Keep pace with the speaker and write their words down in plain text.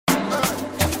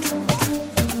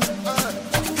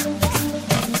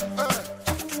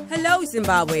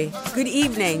Zimbabwe. Good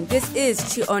evening. This is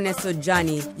Chione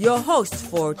Sojani, your host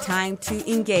for Time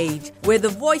to Engage, where the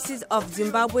voices of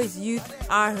Zimbabwe's youth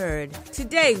are heard.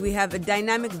 Today we have a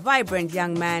dynamic, vibrant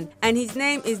young man, and his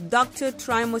name is Dr.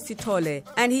 Trimo Sithole,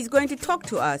 and he's going to talk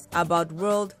to us about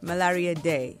World Malaria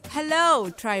Day. Hello,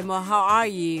 Trimo. How are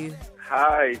you?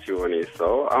 Hi, Chione.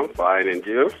 So, I'm fine, and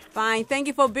you? Fine. Thank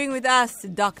you for being with us,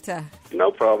 Doctor.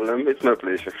 No problem. It's my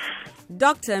pleasure.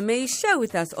 Doctor, may you share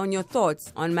with us on your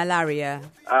thoughts on malaria?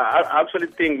 I actually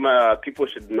think people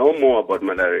should know more about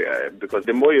malaria, because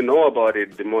the more you know about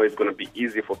it, the more it's going to be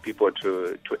easy for people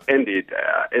to end it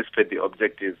as per the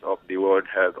objectives of the World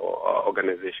Health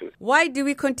Organization. Why do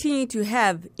we continue to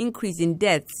have increase in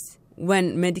deaths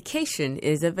when medication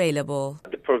is available?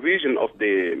 The provision of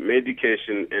the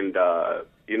medication and,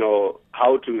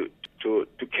 how to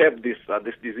curb this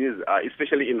disease,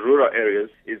 especially in rural areas,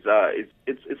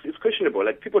 it's questionable.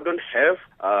 Like, people don't have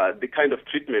the kind of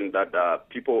treatment that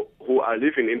people who are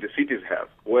living in the cities have,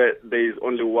 where there is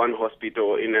only one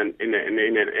hospital in an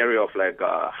area of like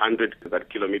 100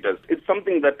 kilometers. It's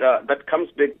something that comes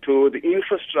back to the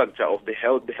infrastructure of the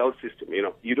health system.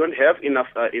 You don't have enough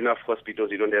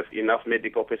hospitals, you don't have enough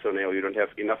medical personnel, you don't have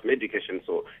enough medication,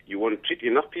 so you won't treat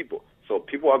enough people. So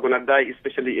people are going to die,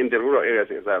 especially in the rural areas,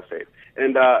 as I've said.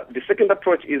 And the second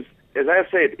approach is, as I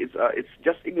said, it's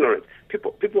just ignorance.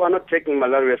 People are not taking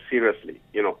malaria seriously.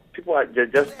 People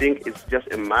just think it's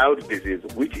just a mild disease,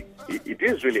 which it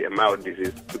is really a mild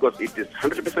disease, because it is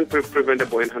 100%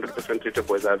 preventable and 100%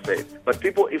 treatable, as I've said. But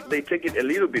people, if they take it a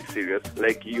little bit serious,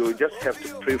 like, you just have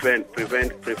to prevent.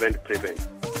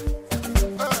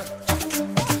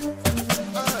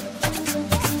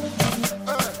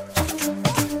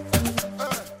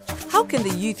 How can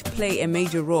the youth play a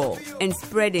major role in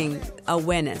spreading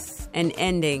awareness and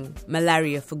ending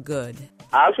malaria for good?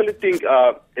 I actually think,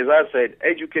 as I said,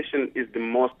 education is the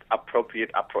most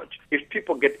appropriate approach. If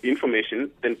people get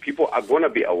information, then people are going to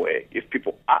be aware. If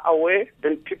people are aware,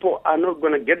 then people are not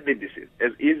going to get the disease.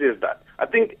 As easy as that. I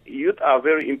think youth are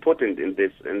very important in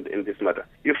this matter.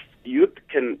 If youth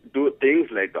can do things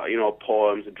like,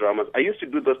 poems, dramas. I used to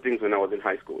do those things when I was in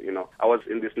high school. I was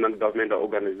in this non-governmental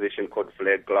organization called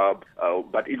Flag Club,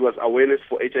 but it was awareness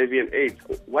for HIV and AIDS.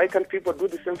 Why can't people do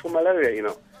the same for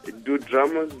malaria? Do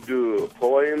dramas, do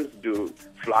poems, do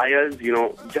flyers,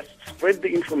 just spread the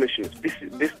information.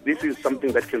 This is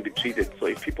something that can be treated. So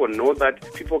if people know that,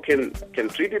 people can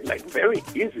treat it like very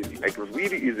easily, like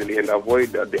really easily, and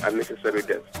avoid the unnecessary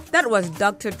deaths. That was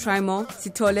Dr. Trimo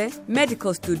Sithole,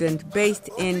 medical student based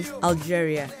in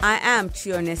Algeria. I am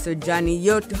Chione Sojani,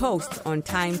 your host on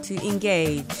Time to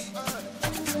Engage.